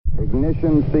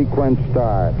Ignition sequence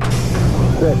start.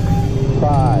 6,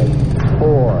 5,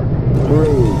 4, 3,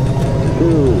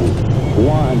 2,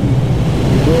 1,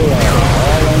 0.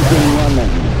 All engine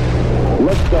running.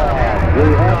 Liftoff. We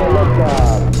have a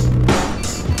liftoff.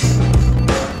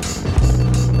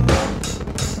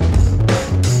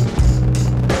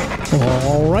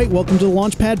 All right, welcome to the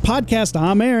Launchpad Podcast.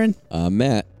 I'm Aaron. I'm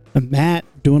Matt. Matt,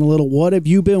 doing a little what have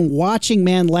you been watching,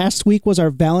 man? Last week was our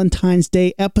Valentine's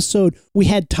Day episode. We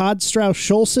had Todd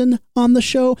Strauss-Schulson on the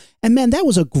show, and man, that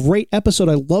was a great episode.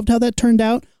 I loved how that turned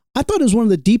out. I thought it was one of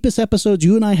the deepest episodes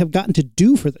you and I have gotten to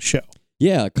do for the show.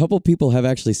 Yeah, a couple people have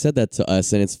actually said that to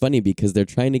us, and it's funny because they're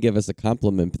trying to give us a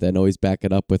compliment, but then always back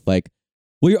it up with like,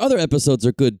 well, your other episodes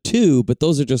are good too, but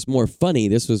those are just more funny.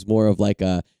 This was more of like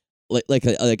an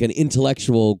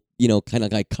intellectual, kind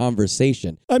of like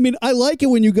conversation. I mean, I like it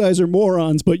when you guys are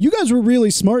morons, but you guys were really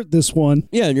smart this one.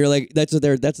 Yeah, and you're like, that's what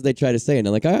they try to say, and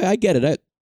I'm like, I get it.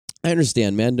 I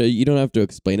understand, man. You don't have to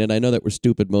explain it. I know that we're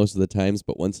stupid most of the times,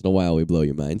 but once in a while we blow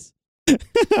your minds.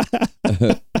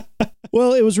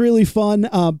 Well, it was really fun.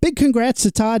 Big congrats to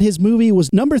Todd. His movie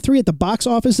was number 3 at the box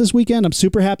office this weekend. I'm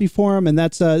super happy for him, and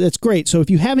that's great. So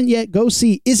if you haven't yet, go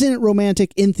see Isn't It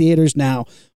Romantic in theaters now.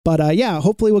 But yeah,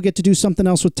 hopefully we'll get to do something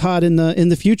else with Todd in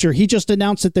the future. He just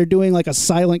announced that they're doing like a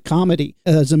silent comedy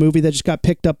as a movie that just got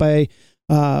picked up by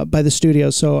the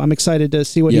studio. So I'm excited to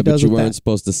see what he does with that. Yeah, but you weren't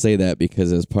supposed to say that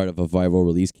because as part of a viral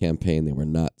release campaign, they were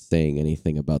not saying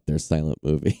anything about their silent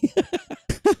movie.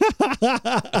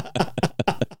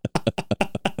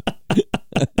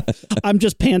 I'm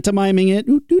just pantomiming it.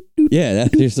 Yeah,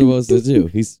 that's what you're supposed to do.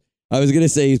 I was going to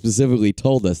say he specifically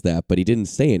told us that, but he didn't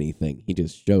say anything. He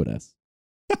just showed us.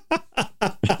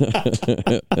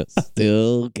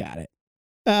 Still got it.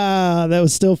 That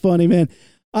was still funny, man.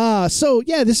 So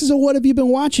yeah, this is a what have you been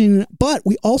watching, but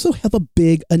we also have a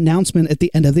big announcement at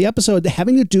the end of the episode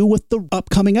having to do with the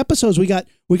upcoming episodes. We got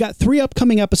 3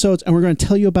 upcoming episodes, and we're going to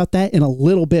tell you about that in a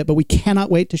little bit, but we cannot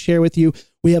wait to share with you.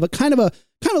 We have a kind of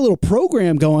little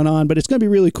program going on, but it's going to be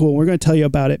really cool. We're going to tell you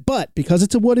about it. But because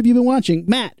it's a what have you been watching,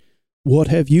 Matt, what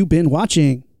have you been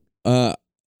watching?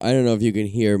 I don't know if you can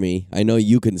hear me. I know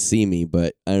you can see me,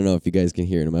 but I don't know if you guys can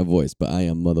hear it in my voice, but I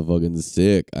am motherfucking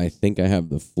sick. I think I have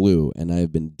the flu, and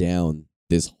I've been down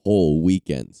this whole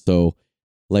weekend. So,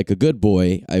 like a good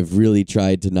boy, I've really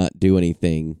tried to not do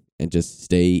anything and just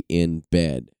stay in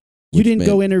bed. You didn't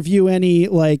go interview any,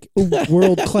 like,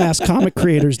 world-class comic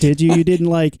creators, did you? You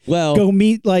didn't, go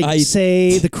meet,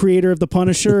 say, the creator of The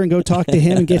Punisher and go talk to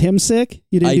him and get him sick?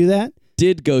 You didn't do that?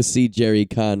 Did go see Jerry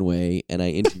Conway, and I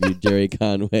interviewed Jerry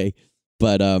Conway,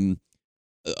 but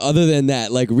other than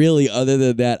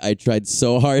that, I tried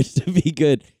so hard to be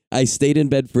good. I stayed in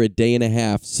bed for a day and a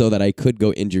half so that I could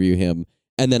go interview him,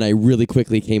 and then I really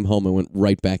quickly came home and went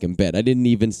right back in bed. I didn't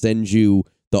even send you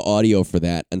the audio for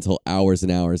that until hours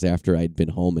and hours after I'd been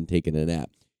home and taken a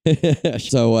nap.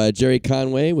 So Jerry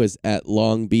Conway was at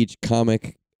Long Beach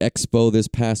Comic Expo this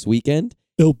past weekend.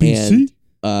 LBC? And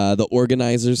the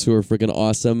organizers, who are freaking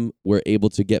awesome, were able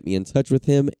to get me in touch with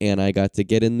him, and I got to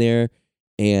get in there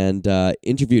and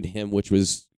interviewed him, which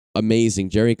was amazing.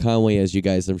 Jerry Conway, as you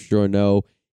guys I'm sure know,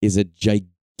 is a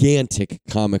gigantic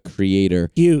comic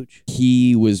creator. Huge.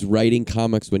 He was writing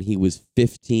comics when he was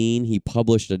 15. He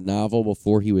published a novel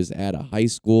before he was at a high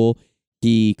school.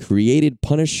 He created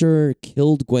Punisher,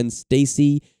 killed Gwen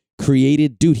Stacy,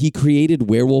 he created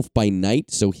Werewolf by Night,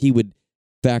 so he would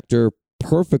factor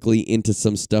perfectly into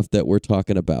some stuff that we're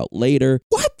talking about later.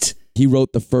 What? He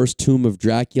wrote the first Tomb of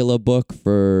Dracula book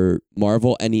for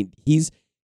Marvel, and he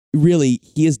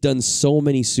has done so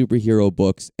many superhero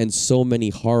books and so many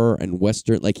horror and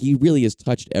Western, he really has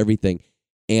touched everything.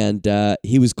 And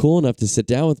he was cool enough to sit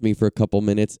down with me for a couple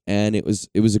minutes, and it was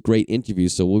a great interview.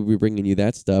 So we'll be bringing you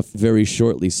that stuff very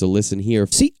shortly. So listen here.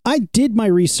 See, I did my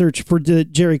research for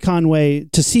Jerry Conway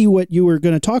to see what you were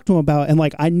going to talk to him about, and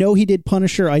I know he did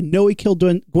Punisher. I know he killed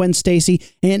Gwen Stacy,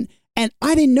 and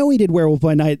I didn't know he did Werewolf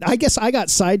by Night. I guess I got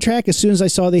sidetracked as soon as I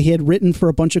saw that he had written for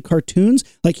a bunch of cartoons.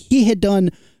 He had done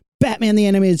Batman the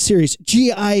Animated Series,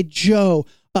 G.I. Joe,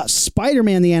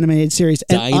 Spider-Man the Animated Series,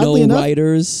 and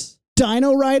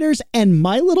Dino Riders, and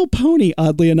My Little Pony,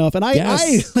 oddly enough. And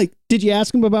I did you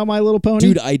ask him about My Little Pony?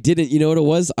 Dude, I didn't. You know what it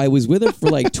was? I was with him for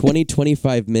 20,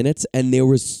 25 minutes, and there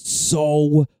was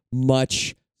so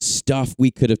much stuff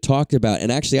we could have talked about.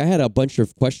 And actually, I had a bunch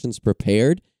of questions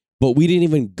prepared, but we didn't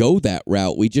even go that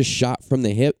route. We just shot from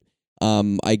the hip.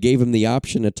 I gave him the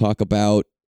option to talk about,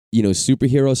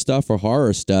 superhero stuff or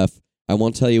horror stuff. I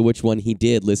won't tell you which one he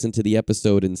did. Listen to the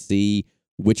episode and see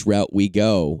which route we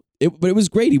go. But it was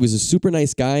great. He was a super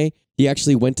nice guy. He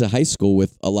actually went to high school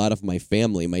with a lot of my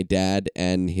family, my dad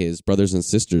and his brothers and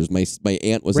sisters. My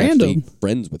aunt was actually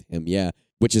friends with him, yeah,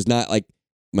 which is not like,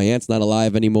 my aunt's not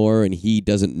alive anymore, and he's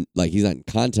not in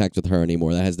contact with her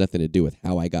anymore. That has nothing to do with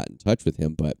how I got in touch with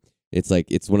him, but it's like,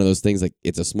 it's one of those things, like,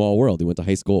 it's a small world. He went to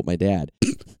high school with my dad.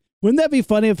 Wouldn't that be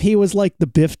funny if he was like the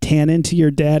Biff Tannen to your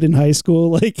dad in high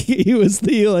school? Like, he was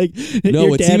the, like, no,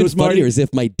 your what's dad even was funnier is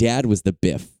if my dad was the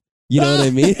Biff. You know what I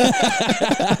mean?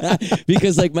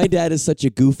 Because, like, my dad is such a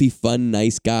goofy, fun,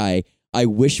 nice guy. I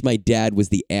wish my dad was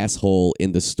the asshole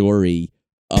in the story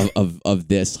of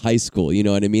this high school. You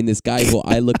know what I mean? This guy who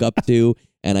I look up to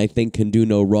and I think can do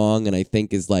no wrong, and I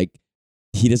think is like,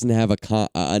 he doesn't have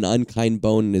an unkind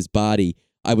bone in his body.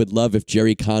 I would love if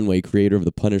Jerry Conway, creator of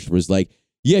The Punisher, was like,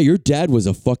 yeah, your dad was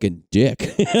a fucking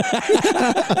dick.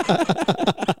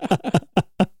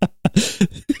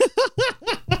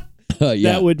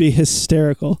 Yeah. That would be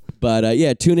hysterical. But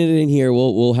yeah, tune it in here.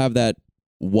 We'll have that,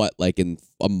 like in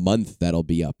a month that'll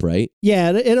be up, right?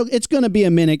 Yeah, it's going to be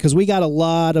a minute because we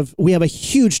have a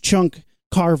huge chunk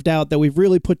carved out that we've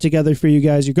really put together for you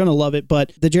guys. You're going to love it,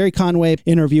 but the Jerry Conway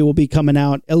interview will be coming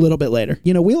out a little bit later.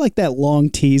 You know, we like that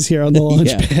long tease here on the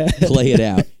Launchpad. Play it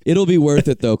out. It'll be worth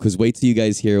it, though, because wait till you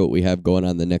guys hear what we have going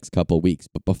on the next couple of weeks.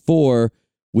 But before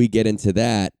we get into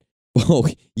that,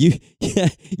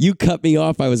 you cut me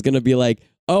off. I was going to be like,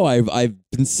 oh, I've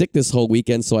been sick this whole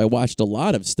weekend, so I watched a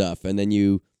lot of stuff. And then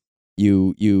you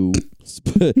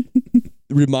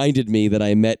reminded me that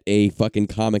I met a fucking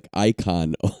comic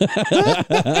icon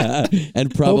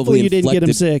and probably hopefully you didn't get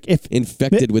him sick.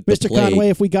 Infected with the Mr. plague. Conway,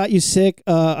 if we got you sick,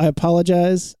 I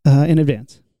apologize in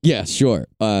advance. Yeah, sure.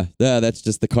 That's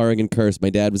just the Corrigan curse. My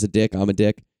dad was a dick. I'm a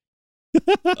dick.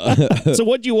 So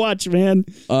what'd you watch, man?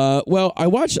 Well, I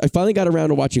finally got around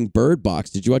to watching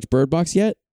Birdbox. Did you watch Birdbox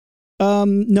yet?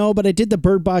 No, but I did the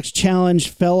Birdbox challenge,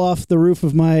 fell off the roof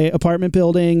of my apartment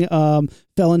building,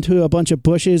 fell into a bunch of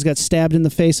bushes, got stabbed in the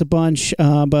face a bunch,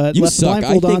 but you left suck. the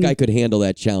blindfold on. I think I could handle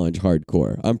that challenge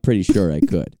hardcore. I'm pretty sure I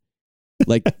could.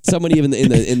 Like, someone even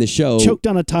in the show choked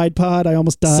on a Tide Pod. I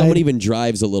almost died. Someone even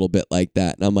drives a little bit like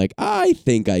that, and I'm like, I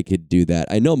think I could do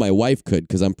that. I know my wife could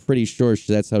because I'm pretty sure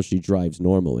that's how she drives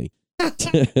normally.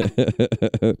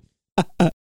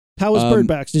 How was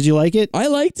Birdbox? Did you like it? I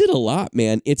liked it a lot,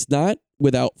 man. It's not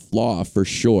without flaw for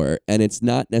sure, and it's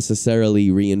not necessarily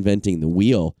reinventing the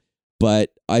wheel, but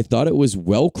I thought it was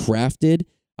well crafted.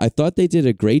 I thought they did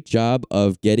a great job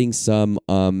of getting some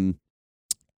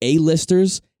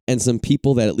A-listers and some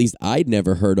people that at least I'd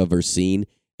never heard of or seen,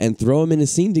 and throw them in a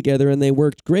scene together, and they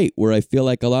worked great. Where I feel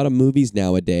like a lot of movies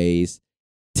nowadays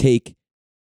take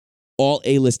all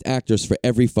A-list actors for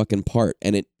every fucking part,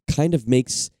 and it kind of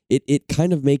makes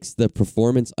the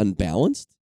performance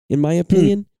unbalanced, in my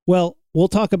opinion. Well, we'll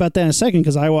talk about that in a second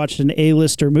because I watched an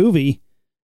A-lister movie,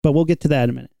 but we'll get to that in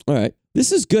a minute. All right.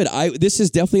 This is good. This is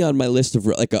definitely on my list of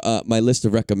my list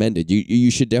of recommended.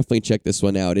 You should definitely check this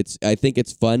one out. I think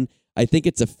it's fun. I think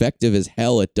it's effective as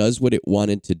hell. It does what it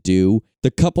wanted to do.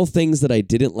 The couple things that I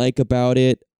didn't like about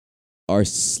it are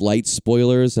slight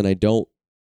spoilers, and I don't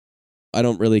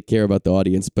really care about the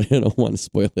audience, but I don't want to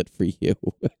spoil it for you.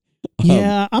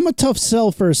 Yeah, I'm a tough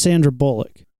sell for Sandra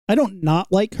Bullock. I don't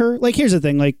not like her. Like, here's the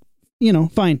thing. Like, you know,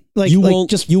 fine. Like, you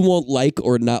won't like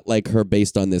or not like her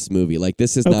based on this movie. Like,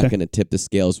 this is not going to tip the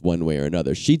scales one way or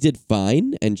another. She did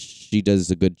fine, and she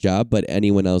does a good job, but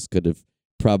anyone else could have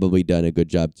probably done a good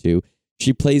job too.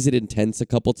 She plays it intense a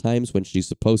couple times when she's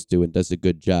supposed to and does a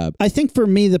good job. I think for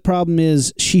me, the problem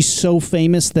is she's so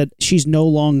famous that she's no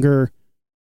longer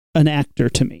an actor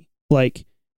to me. Like,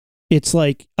 it's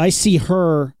like I see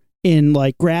her in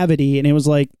like Gravity, and it was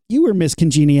like, you were Miss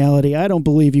Congeniality. I don't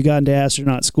believe you got into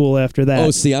astronaut school after that.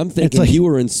 Oh, see, I'm thinking you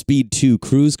were in Speed 2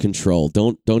 Cruise Control.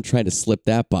 Don't try to slip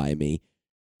that by me.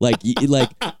 Like,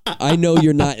 I know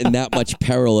you're not in that much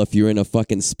peril if you're in a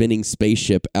fucking spinning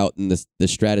spaceship out in the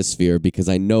stratosphere, because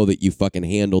I know that you fucking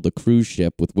handled a cruise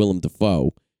ship with Willem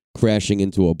Dafoe crashing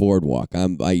into a boardwalk.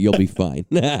 You'll be fine.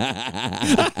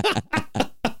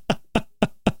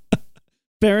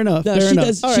 Fair enough. No,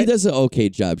 she does an okay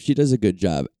job. She does a good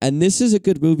job. And this is a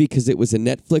good movie because it was a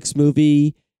Netflix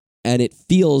movie, and it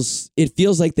feels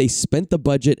like they spent the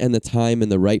budget and the time in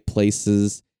the right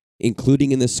places,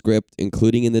 including in the script,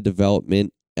 including in the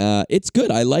development. It's good.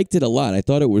 I liked it a lot. I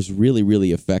thought it was really,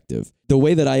 really effective. The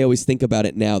way that I always think about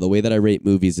it now, the way that I rate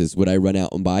movies is, would I run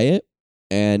out and buy it?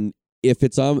 And if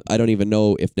it's on, I don't even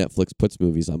know if Netflix puts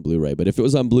movies on Blu-ray, but if it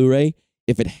was on Blu-ray,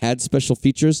 if it had special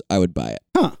features, I would buy it.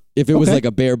 Huh. If it was like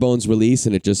a bare bones release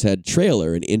and it just had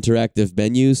trailer and interactive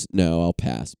menus, no, I'll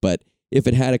pass. But if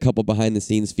it had a couple behind the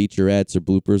scenes featurettes or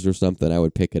bloopers or something, I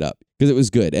would pick it up because it was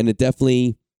good. And it's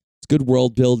good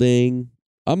world building.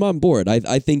 I'm on board.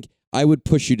 I think I would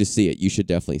push you to see it. You should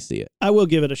definitely see it. I will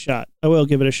give it a shot.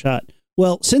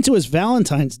 Well, since it was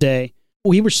Valentine's Day,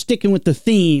 we were sticking with the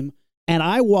theme, and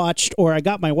I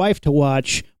got my wife to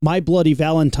watch My Bloody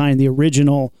Valentine, the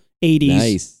original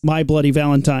 80s My Bloody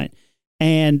Valentine.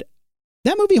 And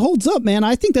that movie holds up, man.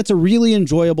 I think that's a really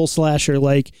enjoyable slasher.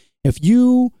 Like, if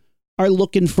you are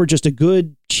looking for just a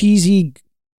good, cheesy,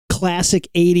 classic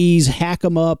 80s hack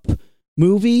 'em up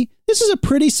movie, this is a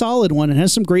pretty solid one. It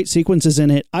has some great sequences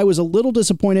in it. I was a little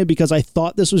disappointed because I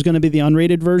thought this was going to be the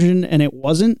unrated version, and it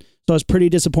wasn't. So I was pretty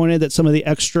disappointed that some of the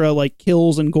extra like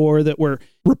kills and gore that were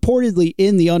reportedly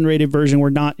in the unrated version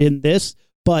were not in this.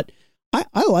 But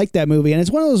I like that movie, and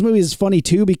it's one of those movies that's funny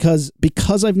too because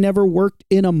I've never worked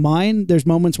in a mine. There's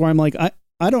moments where I'm like,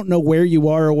 I don't know where you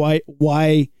are or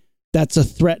why that's a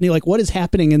threat. Like, what is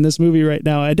happening in this movie right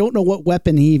now? I don't know what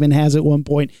weapon he even has at one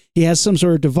point. He has some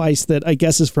sort of device that I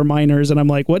guess is for miners, and I'm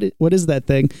like, what is that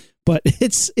thing? But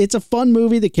it's a fun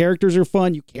movie. The characters are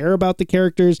fun. You care about the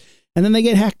characters, and then they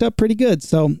get hacked up pretty good.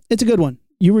 So it's a good one.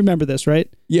 You remember this,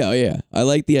 right? Yeah. I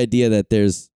like the idea that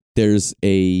there's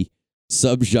a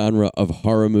subgenre of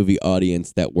horror movie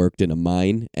audience that worked in a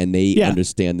mine, and they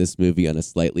understand this movie on a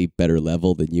slightly better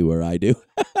level than you or I do.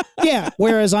 Yeah,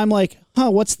 whereas I'm like,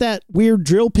 what's that weird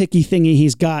drill picky thingy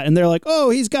he's got? And they're like, oh,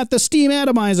 he's got the steam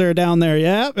atomizer down there.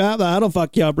 Yeah, that'll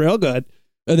fuck you up real good.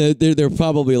 And they're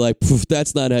probably like,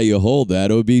 that's not how you hold that.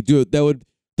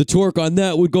 The torque on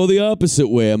that would go the opposite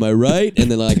way. Am I right?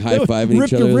 And then like high-fiving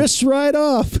each other. Rip your wrists right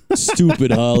off. Stupid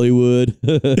Hollywood.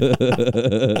 But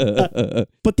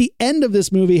the end of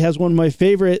this movie has one of my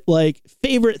favorite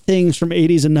things from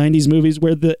 80s and 90s movies,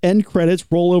 where the end credits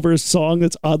roll over a song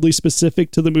that's oddly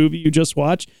specific to the movie you just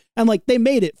watched. And like, they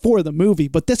made it for the movie,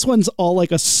 but this one's all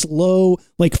like a slow,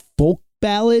 like folk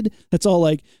ballad that's all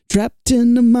like, trapped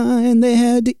in the mine, they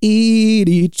had to eat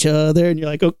each other, and you're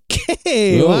like,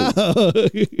 okay, whoa. Wow.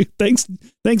 thanks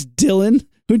Dylan.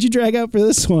 Who'd you drag out for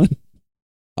this one?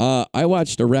 I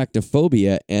watched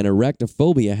Arachnophobia, and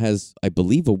Arachnophobia has, I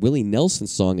believe, a Willie Nelson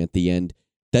song at the end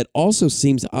that also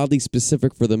seems oddly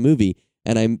specific for the movie.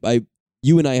 And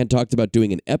you and I had talked about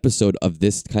doing an episode of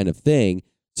this kind of thing,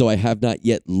 so I have not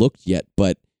yet looked yet,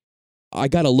 but I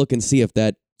gotta look and see if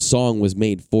that song was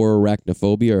made for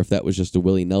Arachnophobia or if that was just a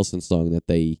Willie Nelson song that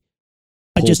they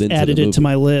I just added it to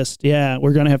my list. Yeah,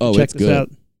 we're gonna have to check this out.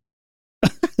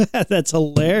 That's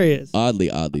hilarious.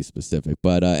 Oddly specific.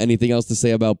 But anything else to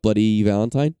say about Bloody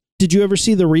Valentine? Did you ever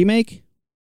see the remake?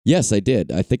 Yes, I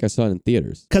did. I think I saw it in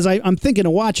theaters. Because I'm thinking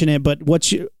of watching it, but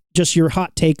what's your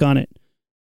hot take on it?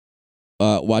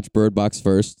 Watch Birdbox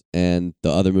first, and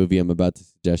the other movie I'm about to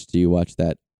suggest to you, watch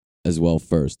that as well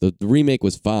first. The remake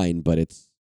was fine, but it's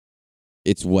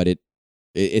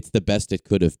the best it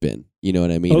could have been. You know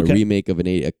what I mean?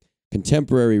 Okay. A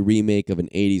contemporary remake of an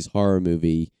 80s horror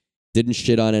movie. Didn't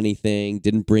shit on anything,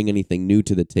 didn't bring anything new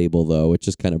to the table, though. It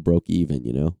just kind of broke even,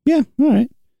 you know? Yeah, all right.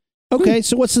 Okay,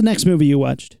 so what's the next movie you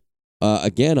watched?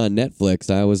 Again, on Netflix.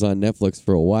 I was on Netflix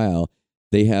for a while.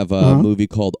 They have a movie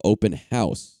called Open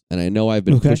House, and I know I've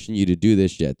been pushing you to do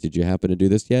this yet. Did you happen to do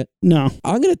this yet? No.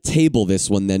 I'm going to table this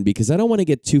one then, because I don't want to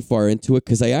get too far into it,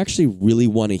 because I actually really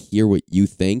want to hear what you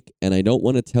think, and I don't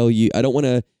want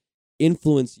to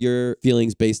influence your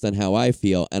feelings based on how I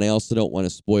feel, and I also don't want to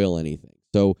spoil anything.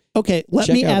 So okay, let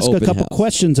me ask a couple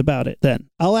questions about it then.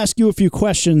 I'll ask you a few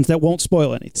questions that won't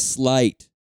spoil anything. Slight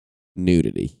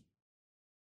nudity.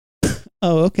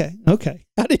 Oh, okay.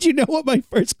 How did you know what my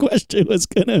first question was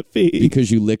going to be? Because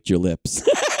you licked your lips.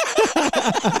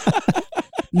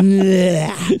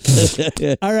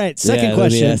 All right, second question.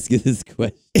 Let me ask you this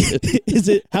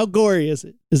question. How gory is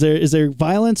it? Is there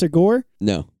violence or gore?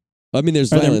 No. I mean, there's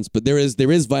violence, but there is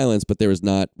violence, but there is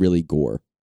not really gore.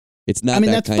 It's not. I mean,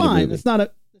 that that's kind fine. Of movie. It's not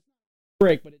a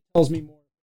break, but it tells me more.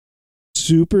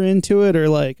 Super into it, or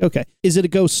like, okay, is it a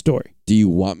ghost story? Do you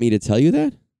want me to tell you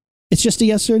that? It's just a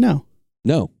yes or no.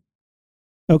 No.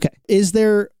 Okay. Is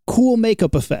there cool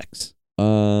makeup effects?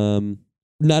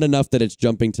 Not enough that it's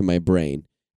jumping to my brain.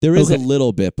 There is a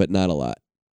little bit, but not a lot.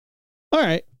 All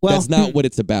right. Well, that's not what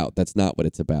it's about.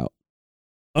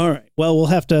 All right. Well, we'll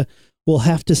have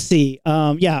to see.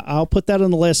 Yeah, I'll put that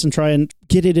on the list and try and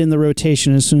get it in the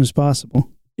rotation as soon as possible.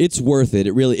 It's worth it.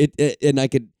 It really, and I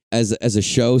could, as a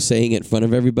show, saying it in front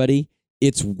of everybody,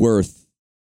 it's worth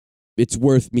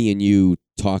me and you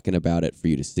talking about it for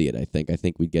you to see it. I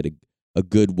think we'd get a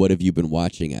good what have you been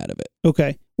watching out of it.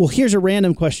 Okay. Well, here's a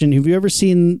random question. Have you ever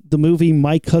seen the movie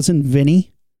My Cousin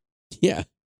Vinny? Yeah.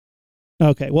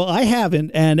 Okay. Well, I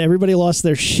haven't, and everybody lost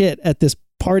their shit at this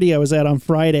party I was at on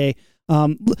Friday.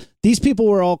 These people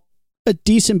were all a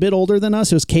decent bit older than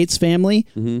us. It was Kate's family.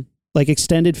 Mm-hmm. like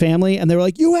extended family, and they were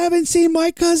like, "You haven't seen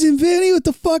My Cousin Vinny? What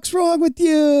the fuck's wrong with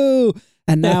you?"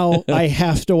 And now I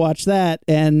have to watch that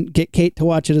and get Kate to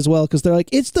watch it as well, because they're like,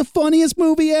 "It's the funniest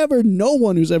movie ever. No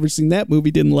one who's ever seen that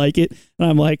movie didn't like it." And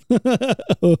I'm like,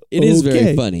 It is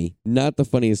very funny. Not the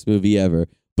funniest movie ever,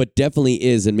 but definitely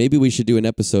is. And maybe we should do an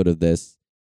episode of this.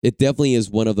 It definitely is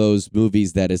one of those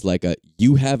movies that is like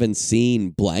you haven't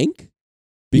seen blank,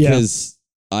 because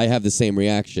I have the same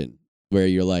reaction where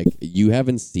you're like, you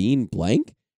haven't seen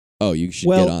blank? Oh, you should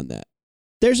get on that.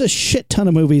 There's a shit ton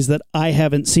of movies that I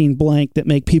haven't seen blank that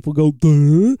make people go,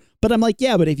 duh. But I'm like,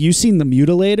 yeah, but have you seen The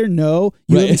Mutilator? No.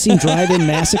 You haven't seen Drive-In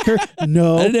Massacre?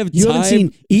 No. I didn't have you time. haven't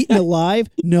seen Eaten Alive?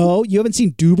 No. You haven't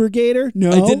seen Dubergator? No.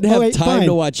 I didn't have time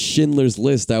to watch Schindler's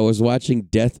List. I was watching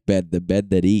Deathbed, the bed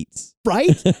that eats.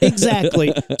 Right?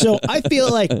 Exactly. So I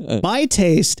feel like my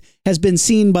taste has been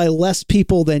seen by less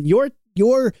people than your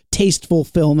tasteful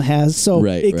film has. So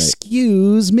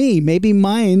excuse me, maybe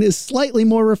mine is slightly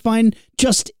more refined,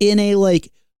 just in a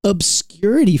like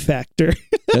obscurity factor.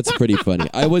 That's pretty funny.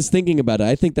 I was thinking about it.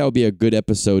 I think that would be a good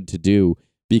episode to do,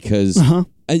 because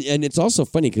and it's also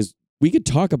funny because we could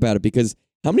talk about it, because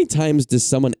how many times does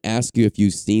someone ask you if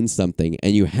you've seen something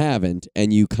and you haven't,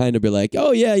 and you kind of be like,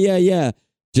 oh yeah,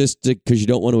 just because you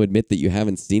don't want to admit that you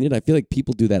haven't seen it? I feel like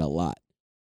people do that a lot.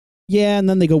 Yeah, and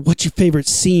then they go, "What's your favorite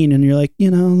scene?" And you're like,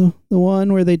 the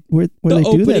one where they do that stuff. The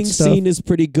opening scene is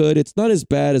pretty good. It's not as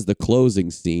bad as the closing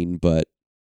scene, but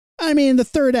I mean, the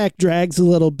third act drags a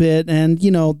little bit, and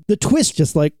the twist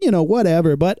just like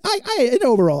whatever. But and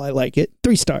overall, I like it.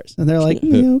 3 stars, and they're like,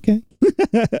 yeah, okay.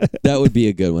 That would be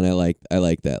a good one. I like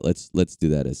that. Let's do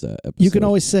that as a episode. You can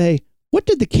always say, what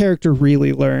did the character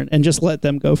really learn, and just let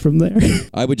them go from there.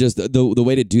 I would just the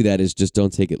way to do that is just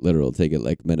don't take it literal. Take it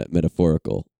like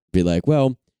metaphorical. Be like,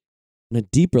 well, on a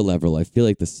deeper level, I feel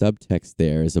like the subtext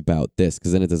there is about this,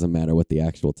 because then it doesn't matter what the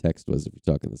actual text was if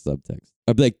you're talking the subtext.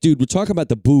 I'd be like, dude, we're talking about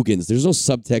the boogans. There's no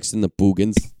subtext in the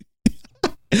boogans.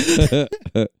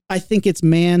 I think it's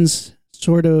man's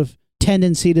sort of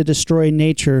tendency to destroy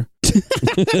nature.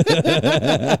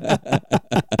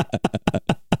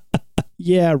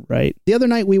 Yeah, right. The other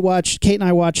night Kate and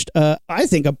I watched, I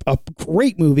think, a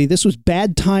great movie. This was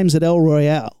Badtimes at El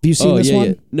Royale. Have you seen this one?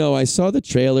 Yeah. No, I saw the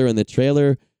trailer, and the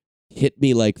trailer hit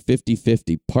me like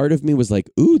 50-50. Part of me was like,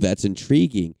 ooh, that's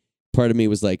intriguing. Part of me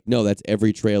was like, no, that's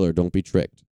every trailer. Don't be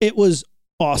tricked. It was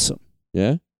awesome.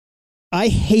 Yeah? I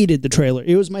hated the trailer.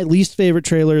 It was my least favorite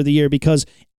trailer of the year, because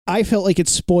I felt like it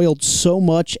spoiled so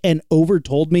much and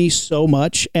overtold me so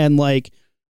much, and like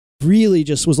really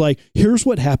just was like, here's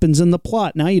what happens in the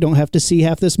plot. Now you don't have to see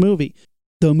half this movie.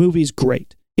 The movie's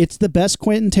great. It's the best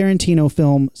Quentin Tarantino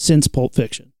film since Pulp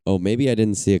Fiction. Oh, maybe I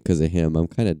didn't see it because of him. I'm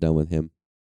kind of done with him.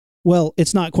 Well,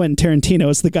 it's not Quentin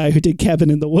Tarantino. It's the guy who did Cabin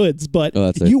in the Woods. But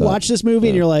you watch this movie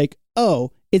and you're like,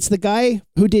 oh, it's the guy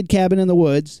who did Cabin in the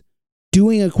Woods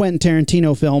doing a Quentin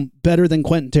Tarantino film better than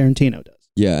Quentin Tarantino does.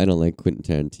 Yeah, I don't like Quentin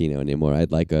Tarantino anymore.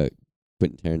 I'd like a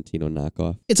Quentin Tarantino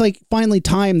knockoff. It's like finally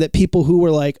time that people who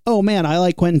were like, oh man, I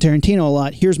like Quentin Tarantino a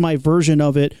lot. Here's my version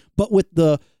of it. But with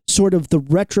the sort of the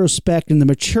retrospect and the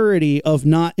maturity of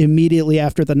not immediately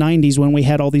after the 90s when we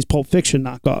had all these Pulp Fiction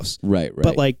knockoffs. Right.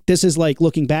 But like, this is like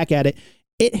looking back at it.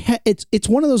 It's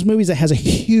one of those movies that has a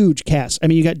huge cast. I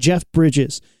mean, you got Jeff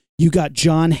Bridges, you got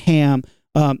John Hamm,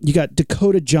 you got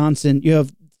Dakota Johnson, you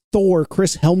have Thor,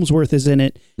 Chris Hemsworth is in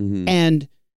it. Mm-hmm. And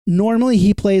normally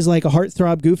he plays like a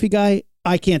heartthrob goofy guy.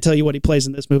 I can't tell you what he plays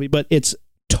in this movie, but it's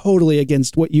totally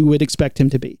against what you would expect him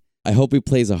to be. I hope he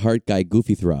plays a heart guy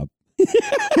goofy throb.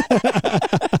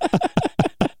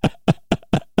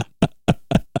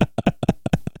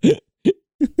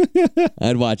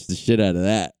 I'd watch the shit out of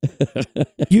that.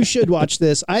 You should watch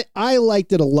this. I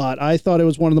liked it a lot. I thought it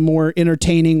was one of the more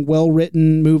entertaining,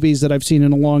 well-written movies that I've seen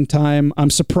in a long time.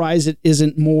 I'm surprised it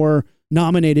isn't more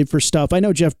nominated for stuff. I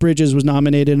know Jeff Bridges was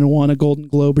nominated and won a Golden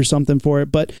Globe or something for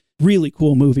it, but really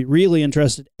cool movie. Really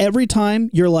interested. Every time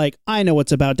you're like, I know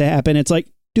what's about to happen. It's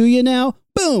like, do you now?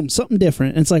 Boom, something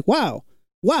different. And it's like, wow,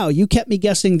 you kept me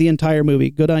guessing the entire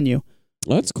movie. Good on you.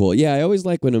 Well, that's cool. Yeah, I always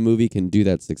like when a movie can do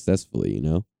that successfully, you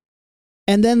know?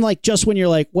 And then like just when you're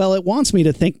like, well, it wants me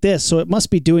to think this, so it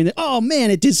must be doing that. Oh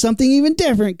man, it did something even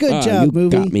different. Good job,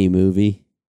 movie. Got me, movie.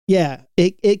 Yeah,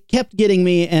 it kept getting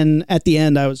me, and at the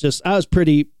end I was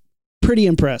pretty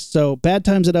impressed. So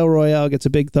Badtimes at El Royale gets a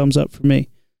big thumbs up for me.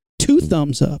 2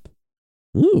 thumbs up.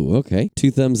 Ooh, okay. 2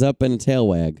 thumbs up and a tail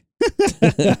wag.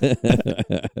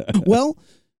 Well,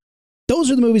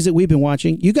 those are the movies that we've been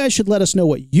watching. You guys should let us know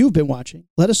what you've been watching.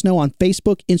 Let us know on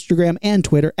Facebook, Instagram, and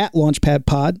Twitter at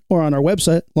LaunchpadPod, or on our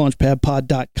website,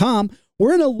 launchpadpod.com,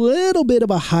 We're in a little bit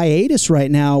of a hiatus right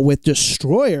now with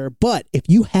Destroyer, but if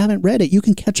you haven't read it, you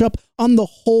can catch up on the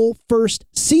whole first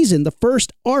season. The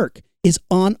first arc is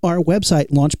on our website,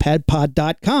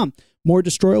 launchpadpod.com. More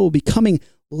Destroyer will be coming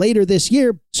later this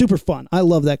year. Super fun. I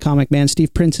love that comic, man.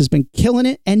 Steve Prince has been killing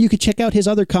it, and you can check out his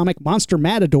other comic, Monster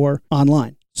Matador,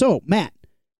 online. So, Matt,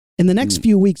 in the next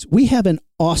few weeks, we have an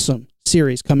awesome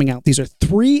series coming out. These are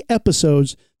 3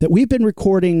 episodes that we've been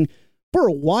recording for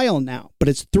a while now, but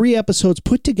it's 3 episodes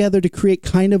put together to create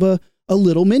kind of a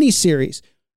little mini series.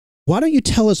 Why don't you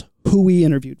tell us who we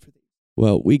interviewed for these?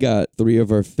 Well, we got 3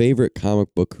 of our favorite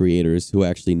comic book creators who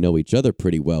actually know each other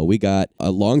pretty well. We got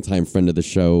a longtime friend of the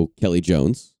show, Kelly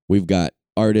Jones. We've got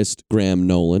artist Graham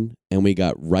Nolan, and we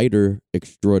got writer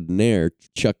extraordinaire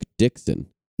Chuck Dixon.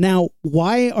 Now,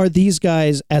 why are these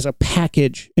guys as a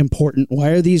package important? Why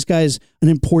are these guys an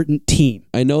important team?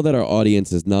 I know that our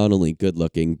audience is not only good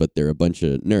looking, but they're a bunch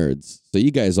of nerds. So you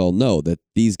guys all know that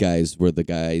these guys were the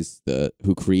guys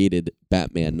who created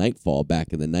Batman Knightfall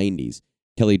back in the 90s.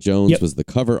 Kelly Jones was the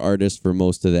cover artist for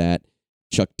most of that.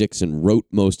 Chuck Dixon wrote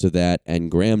most of that,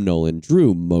 and Graham Nolan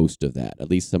drew most of that.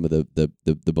 At least some of the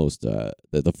most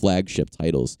the flagship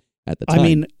titles at the time. I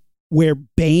mean, where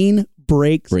Bane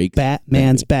breaks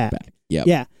Batman's back. Yep.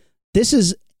 Yeah. This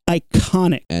is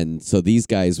iconic. And so these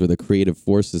guys were the creative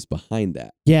forces behind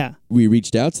that. Yeah. We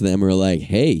reached out to them and were like,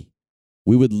 hey,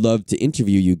 we would love to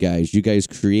interview you guys. You guys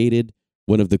created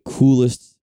one of the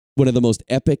most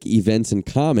epic events in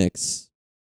comics.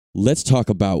 Let's talk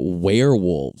about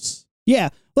werewolves. Yeah.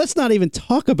 Let's not even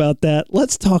talk about that.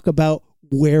 Let's talk about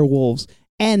werewolves.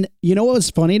 And you know what was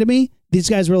funny to me? These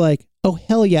guys were like, oh,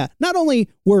 hell yeah. Not only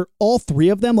were all 3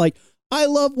 of them like, I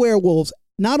love werewolves.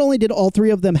 Not only did all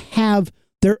 3 of them have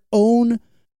their own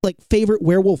favorite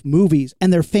werewolf movies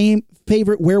and their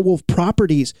favorite werewolf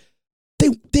properties, they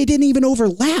didn't even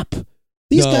overlap.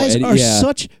 These guys are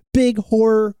such big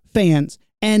horror fans,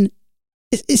 and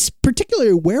it's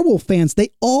particularly werewolf fans. They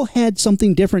all had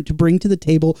something different to bring to the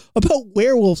table about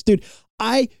werewolves, dude.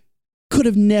 I could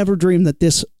have never dreamed that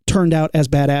this turned out as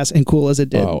badass and cool as it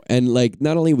did. Oh, and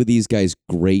not only were these guys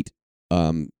great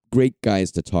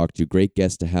guys to talk to, great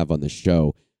guests to have on the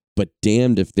show, but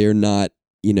damned if they're not,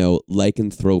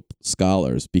 lycanthrope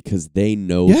scholars, because they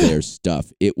know their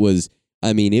stuff. It was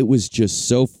just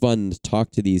so fun to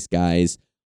talk to these guys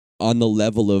on the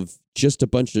level of just a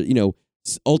bunch of,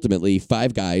 ultimately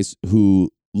 5 guys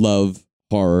who love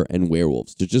horror and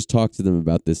werewolves. To just talk to them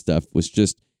about this stuff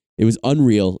it was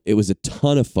unreal. It was a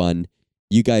ton of fun.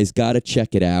 You guys got to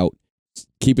check it out.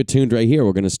 Keep it tuned right here.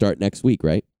 We're going to start next week,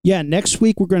 right? Yeah, next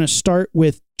week we're going to start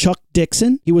with Chuck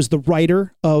Dixon. He was the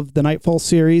writer of the Knightfall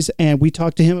series, and we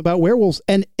talked to him about werewolves.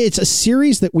 And it's a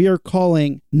series that we are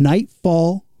calling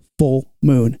Knightfall Full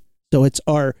Moon. So it's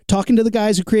our talking to the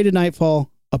guys who created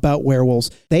Knightfall about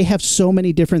werewolves. They have so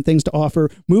many different things to offer.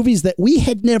 Movies that we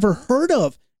had never heard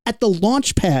of at the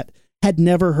Launchpad, had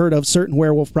never heard of certain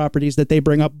werewolf properties that they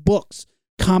bring up. Books,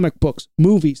 comic books,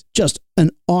 movies, just an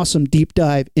awesome deep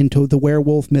dive into the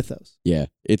werewolf mythos. Yeah,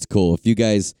 it's cool. If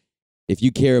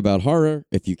you care about horror,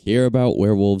 if you care about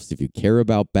werewolves, if you care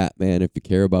about Batman, if you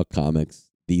care about comics,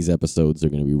 these episodes are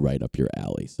going to be right up your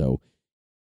alley. So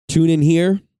tune in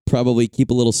here. Probably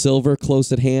keep a little silver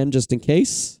close at hand just in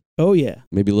case. Oh, yeah.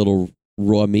 Maybe a little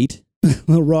raw meat. A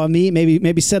little raw meat.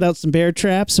 Maybe set out some bear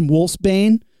traps, some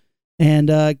wolfsbane,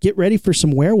 and get ready for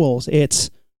some werewolves. It's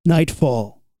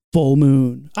Knightfall Full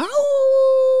Moon. Ow!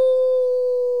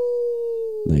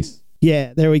 Nice.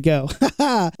 Yeah, there we go.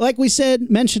 Like we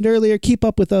mentioned earlier, keep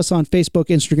up with us on Facebook,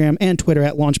 Instagram, and Twitter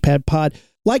at LaunchpadPod.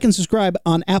 Like and subscribe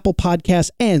on Apple Podcasts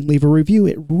and leave a review.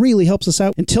 It really helps us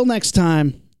out. Until next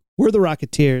time, we're the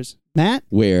Rocketeers. Matt?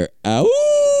 We're out.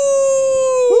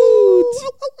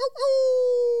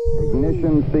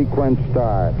 Ignition sequence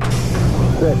start.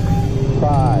 6,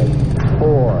 5,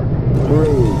 4, 3,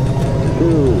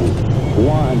 2,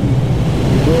 1,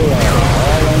 0.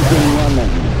 All engine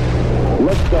running.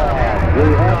 Liftoff. We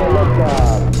have a liftoff.